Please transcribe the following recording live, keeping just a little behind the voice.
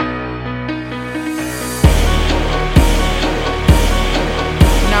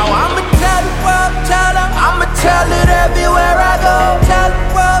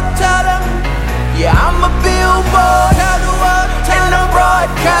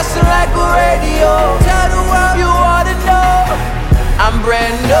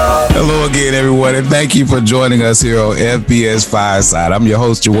Hello again, everyone, and thank you for joining us here on FBS Fireside. I'm your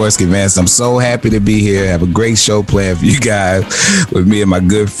host, Jaworski Vance. I'm so happy to be here. Have a great show planned for you guys with me and my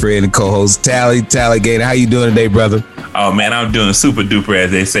good friend and co-host, Tally Gator. How you doing today, brother? Oh, man, I'm doing super duper,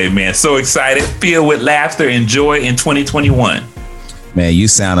 as they say, man. So excited, filled with laughter and joy in 2021. Man, you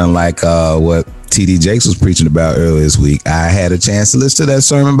sounding like what T.D. Jakes was preaching about earlier this week. I had a chance to listen to that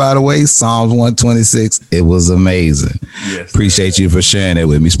sermon, by the way, Psalms 126. It was amazing. Yes, appreciate you for sharing it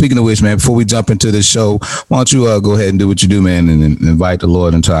with me. Speaking of which, man, before we jump into the show, why don't you go ahead and do what you do, man, and invite the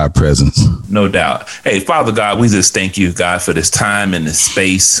Lord into our presence. No doubt. Hey, Father God, we just thank you, God, for this time and this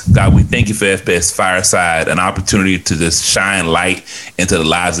space. God, we thank you for FBS Fireside, an opportunity to just shine light into the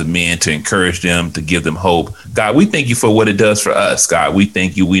lives of men, to encourage them, to give them hope. God, we thank you for what it does for us. God, we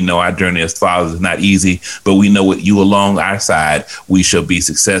thank you. We know our journey as fathers is not easy, but we know with you along our side, we shall be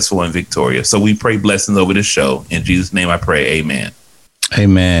successful and victorious. So we pray blessings over this show. In Jesus' name I pray, amen.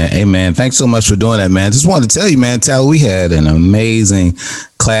 Amen. Amen. Thanks so much for doing that, man. Just wanted to tell you, man, Tal, we had an amazing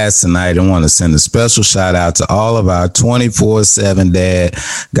class tonight. I want to send a special shout out to all of our 24/7 dad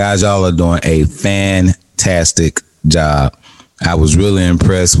guys. Y'all are doing a fantastic job. I was really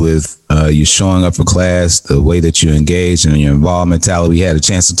impressed with you showing up for class, the way that you engaged and your involvement. Tally, we had a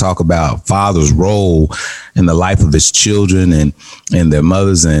chance to talk about father's role in the life of his children and their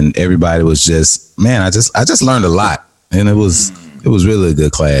mothers, and everybody was just, man, I just learned a lot, and it was really a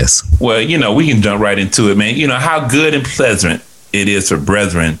good class. Well, we can jump right into it, man. How good and pleasant it is for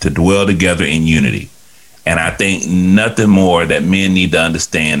brethren to dwell together in unity. And I think nothing more that men need to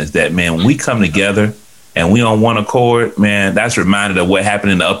understand is that, man, when we come together and we on one accord, man, that's reminded of what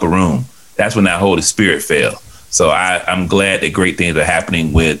happened in the upper room. That's when that Holy Spirit fell. So I'm glad that great things are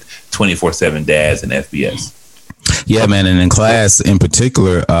happening with 24/7 dads and FBS. Yeah, man. And in class in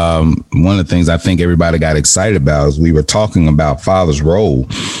particular, one of the things I think everybody got excited about is we were talking about father's role.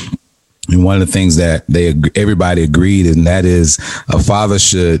 And one of the things that everybody agreed, and that is a father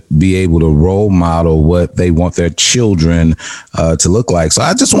should be able to role model what they want their children to look like. So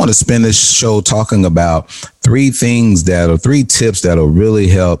I just want to spend this show talking about three tips that'll really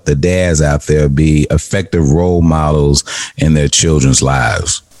help the dads out there be effective role models in their children's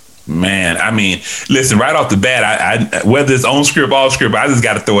lives. Man, I mean, listen, right off the bat, I whether it's on script, off script, I just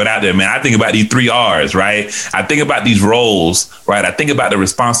got to throw it out there, man. I think about these 3 R's, right? I think about these roles, right? I think about the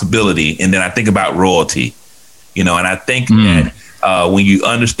responsibility, and then I think about royalty, and I think that when you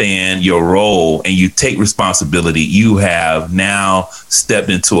understand your role and you take responsibility, you have now stepped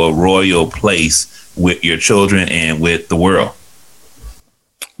into a royal place with your children and with the world.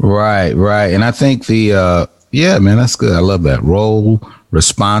 Right. And I think yeah, man, that's good. I love that. Role,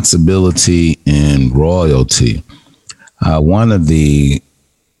 responsibility, and royalty. One of the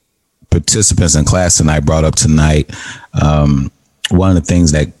participants in class tonight brought up one of the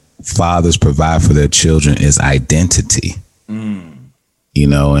things that fathers provide for their children is identity. Of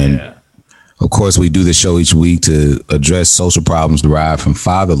course, we do the show each week to address social problems derived from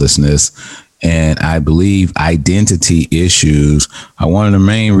fatherlessness. And I believe identity issues are one of the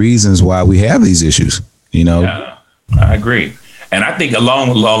main reasons why we have these issues. Yeah, I agree. And I think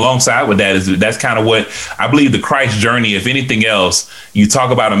alongside with that that's kind of what I believe the Christ journey. If anything else, you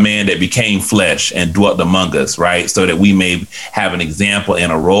talk about a man that became flesh and dwelt among us, right? So that we may have an example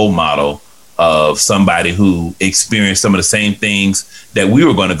and a role model of somebody who experienced some of the same things that we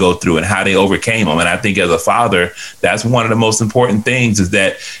were going to go through and how they overcame them. And I think as a father, that's one of the most important things, is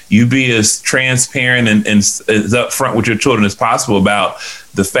that you be as transparent and as upfront with your children as possible about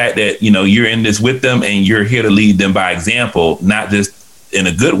the fact that, you're in this with them and you're here to lead them by example, not just in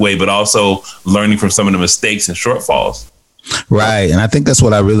a good way, but also learning from some of the mistakes and shortfalls. Right. And I think that's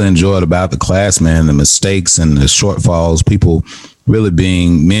what I really enjoyed about the class, man, the mistakes and the shortfalls,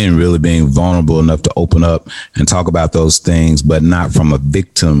 men really being vulnerable enough to open up and talk about those things, but not from a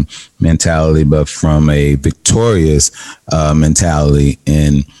victim mentality, but from a victorious mentality.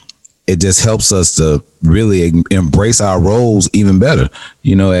 And it just helps us to really embrace our roles even better,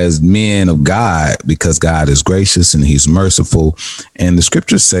 as men of God, because God is gracious and he's merciful. And the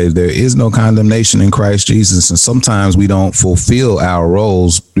scriptures say there is no condemnation in Christ Jesus. And sometimes we don't fulfill our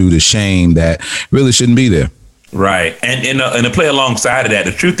roles due to shame that really shouldn't be there. Right. And to play alongside of that,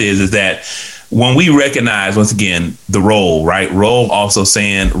 the truth is that when we recognize, once again, the role, right? Roles also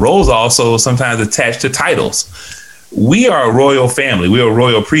sometimes attached to titles. We are a royal family. We are a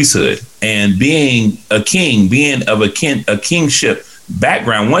royal priesthood, and being a king, being of a kingship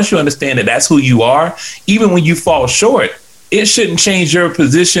background, once you understand that that's who you are, even when you fall short, it shouldn't change your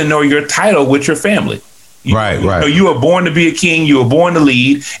position or your title with your family. Right. You were born to be a king. You were born to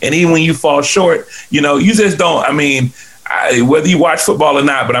lead. And even when you fall short, you just don't. I mean, whether you watch football or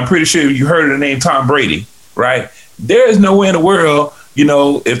not, but I'm pretty sure you heard of the name Tom Brady, right? There is no way in the world,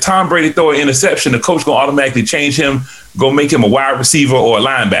 if Tom Brady throw an interception, the coach gonna automatically change him, go make him a wide receiver or a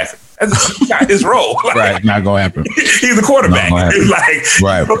linebacker. That's not his role. Right, not gonna happen. He's a quarterback. It's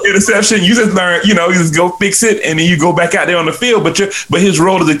like interception. You just learn, you just go fix it, and then you go back out there on the field. But his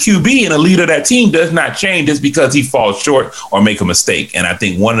role as a QB and a leader of that team does not change just because he falls short or make a mistake. And I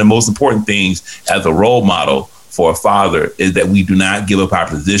think one of the most important things as a role model for a father is that we do not give up our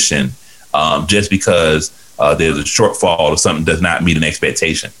position just because there's a shortfall or something does not meet an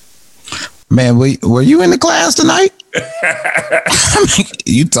expectation. Man, were you in the class tonight? I mean,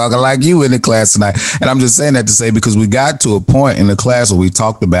 you talking like you in the class tonight. And I'm just saying that to say, because we got to a point in the class where we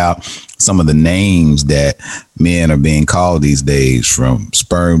talked about some of the names that men are being called these days, from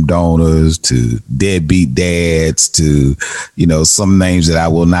sperm donors to deadbeat dads to, some names that I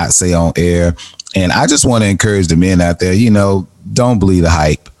will not say on air. And I just want to encourage the men out there, don't believe the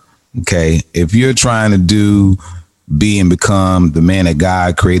hype. Okay. If you're trying to be and become the man that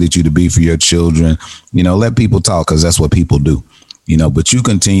God created you to be for your children, let people talk, because that's what people do, but you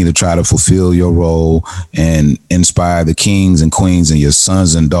continue to try to fulfill your role and inspire the kings and queens and your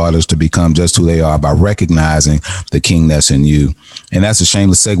sons and daughters to become just who they are by recognizing the king that's in you. And that's a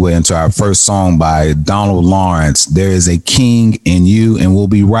shameless segue into our first song by Donald Lawrence, There Is a King in You. And we'll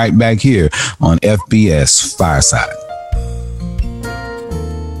be right back here on FBS Fireside.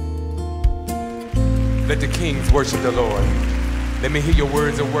 Let the kings worship the Lord. Let me hear your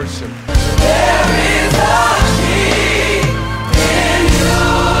words of worship. There is a king in you.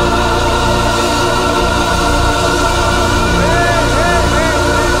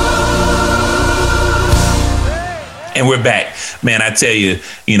 And we're back. Man, I tell you,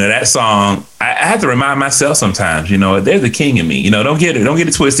 that song, I have to remind myself sometimes, there's a king in me. Don't get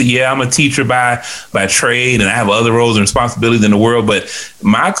it twisted. Yeah, I'm a teacher by trade, and I have other roles and responsibilities in the world. But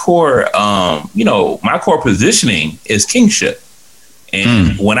my core, my core positioning is kingship.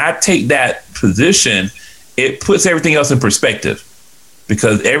 And when I take that position, it puts everything else in perspective,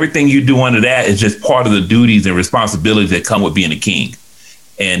 because everything you do under that is just part of the duties and responsibilities that come with being a king.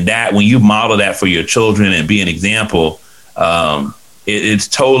 And that when you model that for your children and be an example, it's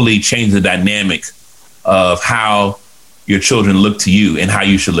totally changed the dynamic of how your children look to you and how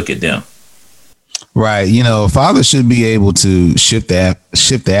you should look at them. Right. Fathers should be able to shift the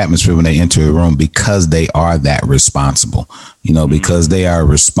atmosphere when they enter a room, because they are that responsible, because they are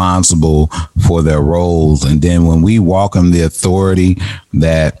responsible for their roles. And then when we walk in the authority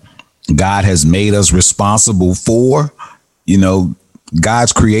that God has made us responsible for,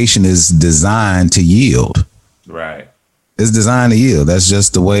 God's creation is designed to yield. Right. It's designed to yield. That's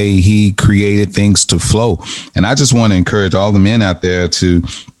just the way he created things to flow. And I just want to encourage all the men out there to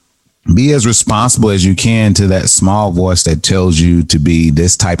be as responsible as you can to that small voice that tells you to be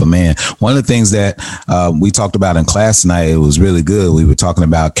this type of man. One of the things that we talked about in class tonight, it was really good. We were talking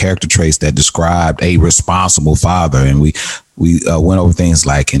about character traits that described a responsible father. And we went over things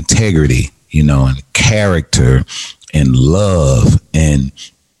like integrity, and character and love and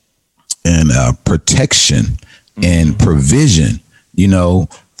protection and provision.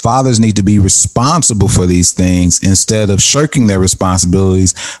 Fathers need to be responsible for these things instead of shirking their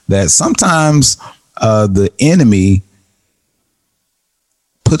responsibilities that sometimes the enemy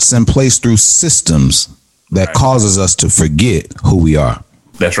puts in place through systems that causes us to forget who we are.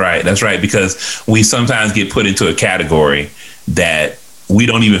 That's right. That's right. Because we sometimes get put into a category that we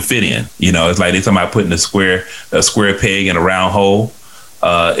don't even fit in. It's like they're talking about putting a square peg in a round hole.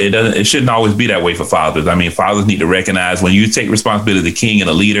 It shouldn't always be that way for fathers. I mean, fathers need to recognize when you take responsibility as a king and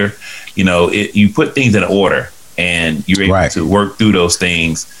a leader, you put things in order and you're able to work through those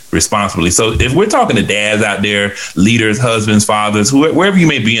things responsibly. So if we're talking to dads out there, leaders, husbands, fathers, wherever you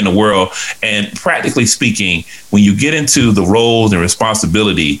may be in the world, and practically speaking, when you get into the roles and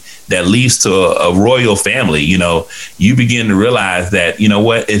responsibility that leads to a royal family, you begin to realize that,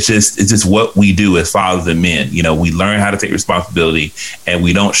 it's just what we do as fathers and men. We learn how to take responsibility and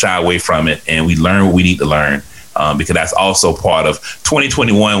we don't shy away from it, and we learn what we need to learn, because that's also part of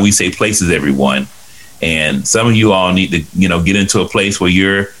 2021. We say places everyone. And some of you all need to, get into a place where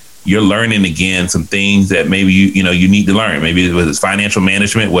you're learning again some things that maybe you need to learn. Maybe whether it's financial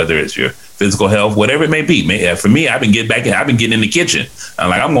management, whether it's your physical health, whatever it may be. For me, I've been getting in the kitchen.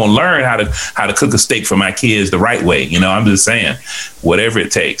 I'm going to learn how to cook a steak for my kids the right way. I'm just saying, whatever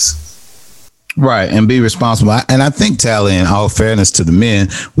it takes. Right. And be responsible. And I think, Tally, in all fairness to the men,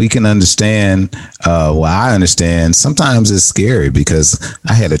 we can understand. I understand sometimes it's scary, because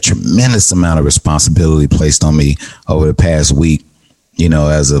I had a tremendous amount of responsibility placed on me over the past week,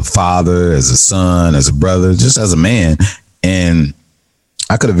 as a father, as a son, as a brother, just as a man. And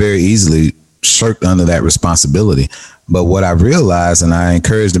I could have very easily shirked under that responsibility. But what I realized, and I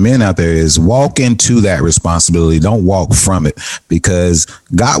encourage the men out there, is walk into that responsibility. Don't walk from it, because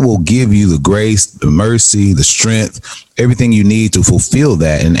God will give you the grace, the mercy, the strength, everything you need to fulfill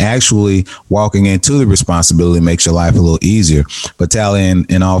that. And actually walking into the responsibility makes your life a little easier. But Tally,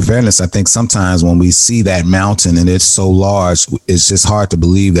 in all fairness, I think sometimes when we see that mountain and it's so large, it's just hard to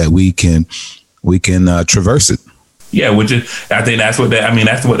believe that we can traverse it. Yeah, I think that's what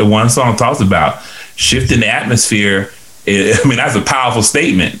the one song talks about. Shifting the atmosphere. That's a powerful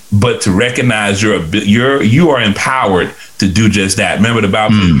statement, but to recognize you are empowered to do just that. Remember the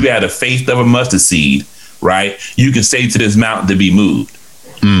Bible, you had a faith of a mustard seed, right? You can say to this mountain to be moved.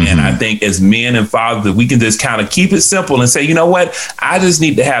 Mm-hmm. And I think as men and fathers, we can just kind of keep it simple and say, you know what? I just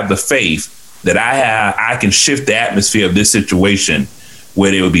need to have the faith that I can shift the atmosphere of this situation,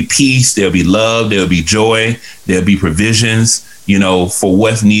 where there will be peace, there'll be love, there'll be joy, there'll be provisions, for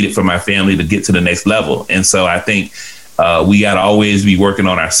what's needed for my family to get to the next level. And so I think we got to always be working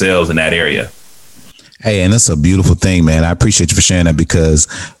on ourselves in that area. Hey, and it's a beautiful thing, man. I appreciate you for sharing that, because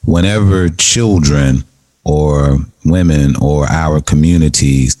whenever children or women or our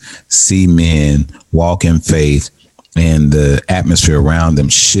communities see men walk in faith and the atmosphere around them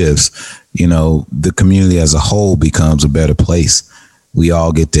shifts, the community as a whole becomes a better place. We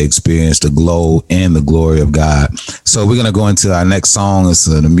all get to experience the glow and the glory of God. So we're going to go into our next song. It's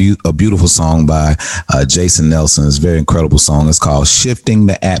a beautiful song by Jason Nelson. It's a very incredible song. It's called Shifting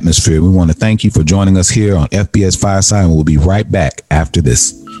the Atmosphere. We want to thank you for joining us here on FBS Fireside, and we'll be right back after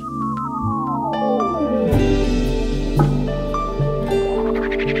this.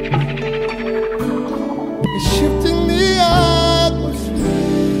 Shifting the atmosphere.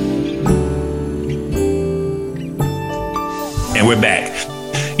 And we're back.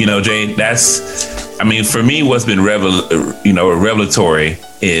 Jay, for me, what's been revelatory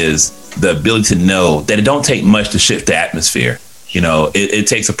is the ability to know that it don't take much to shift the atmosphere. It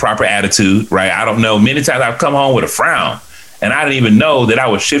takes a proper attitude, right? I don't know. Many times I've come home with a frown and I didn't even know that I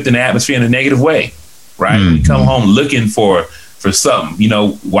was shifting the atmosphere in a negative way, right? Mm-hmm. We come home looking for something,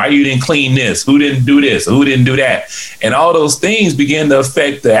 why you didn't clean this? Who didn't do this? Who didn't do that? And all those things begin to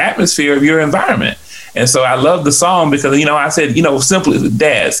affect the atmosphere of your environment. And so I love the song because, I said, simply,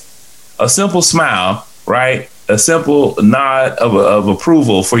 dads, a simple smile, right? A simple nod of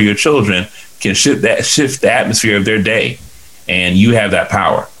approval for your children can shift the atmosphere of their day. And you have that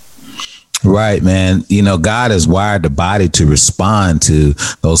power. Right, man. God has wired the body to respond to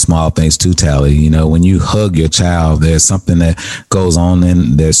those small things too, Tally. When you hug your child, there's something that goes on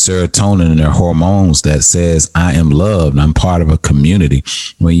in their serotonin and their hormones that says, I am loved. I'm part of a community.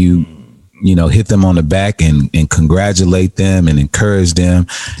 When you hit them on the back and congratulate them and encourage them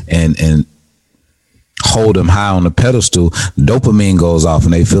and hold them high on the pedestal, dopamine goes off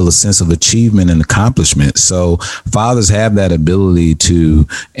and they feel a sense of achievement and accomplishment. So fathers have that ability to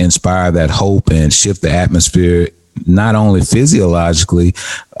inspire that hope and shift the atmosphere, not only physiologically,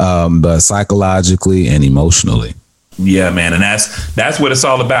 but psychologically and emotionally. Yeah, man. And that's what it's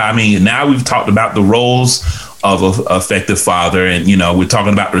all about. Now we've talked about the roles of an effective father, and we're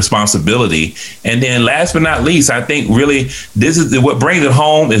talking about responsibility. And then last but not least, I think really this is what brings it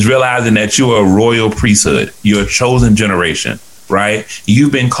home, is realizing that you are a royal priesthood. You're a chosen generation, right?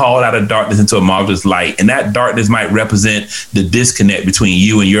 You've been called out of darkness into a marvelous light, and that darkness might represent the disconnect between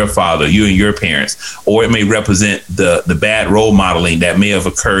you and your father, you and your parents, or it may represent the bad role modeling that may have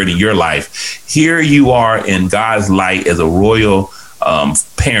occurred in your life. Here you are in God's light as a royal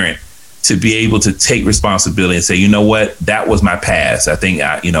parent, to be able to take responsibility and say, you know what, that was my past. I think,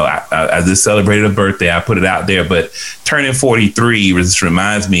 I just celebrated a birthday. I put it out there, but turning 43 just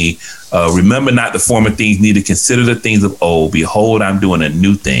reminds me, remember not the former things, need to consider the things of old. Behold, I'm doing a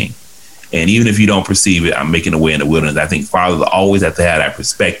new thing. And even if you don't perceive it, I'm making a way in the wilderness. I think fathers always have to have that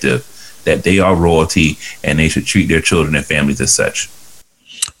perspective that they are royalty and they should treat their children and families as such.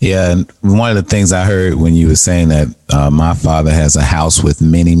 Yeah, and one of the things I heard when you were saying that my father has a house with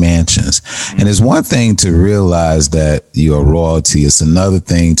many mansions. And it's one thing to realize that you're royalty. It's another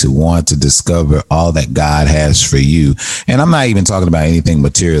thing to want to discover all that God has for you. And I'm not even talking about anything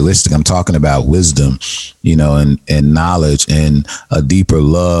materialistic. I'm talking about wisdom, and knowledge and a deeper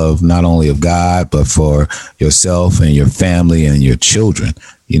love, not only of God, but for yourself and your family and your children.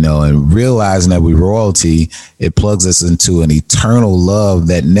 And realizing that we're royalty, it plugs us into an eternal love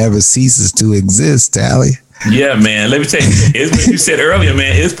that never ceases to exist, Tally. Yeah, man. Let me tell you, it's what you said earlier,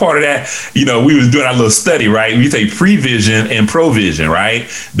 man. It's part of that. We was doing our little study, right? We say prevision and provision, right?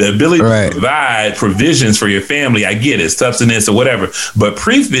 The ability to provide provisions for your family. I get it, substance or whatever. But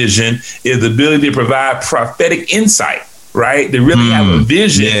prevision is the ability to provide prophetic insight right? They really have a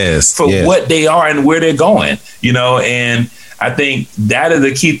vision for what they are and where they're going, you know, and I think that is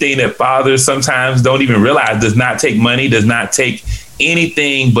a key thing that fathers sometimes don't even realize. Does not take money, does not take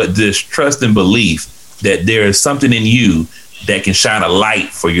anything but this trust and belief that there is something in you that can shine a light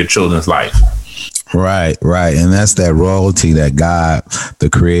for your children's life. Right. And that's that royalty that God, the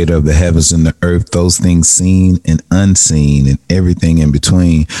creator of the heavens and the earth, those things seen and unseen and everything in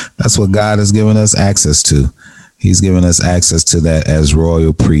between. That's what God has given us access to. He's given us access to that as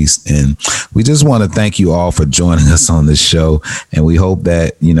royal priests. And we just want to thank you all for joining us on this show. And we hope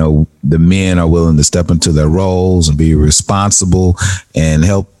that, you know, the men are willing to step into their roles and be responsible and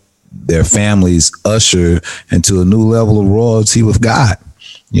help their families usher into a new level of royalty with God.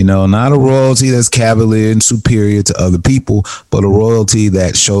 You know, not a royalty that's cavalier and superior to other people, but a royalty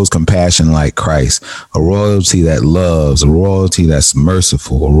that shows compassion like Christ, a royalty that loves, a royalty that's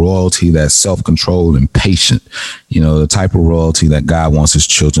merciful, a royalty that's self-controlled and patient. You know, the type of royalty that God wants his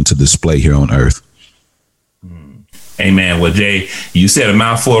children to display here on earth. Amen. Well, Jay, you said a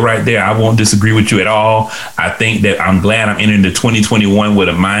mouthful right there. I won't disagree with you at all. I think that I'm glad I'm entering the 2021 with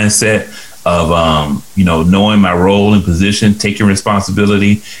a mindset of, you know, knowing my role and position, taking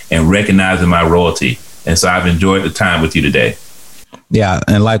responsibility, and recognizing my royalty. And so I've enjoyed the time with you today. Yeah,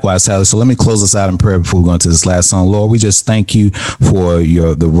 and likewise, Sally. So let me close us out in prayer before we go into this last song. Lord, we just thank you for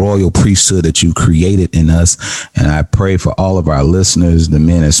the royal priesthood that you created in us. And I pray for all of our listeners, the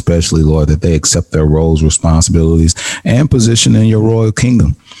men especially, Lord, that they accept their roles, responsibilities, and position in your royal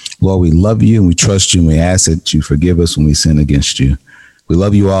kingdom. Lord, we love you and we trust you and we ask that you forgive us when we sin against you. We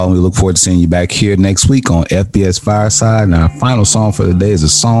love you all, and we look forward to seeing you back here next week on FBS Fireside. And our final song for the day is a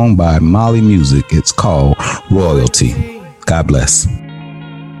song by Molly Music. It's called Royalty. God bless.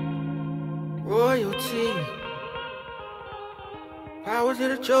 Royalty. Power to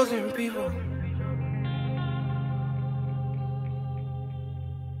the chosen people.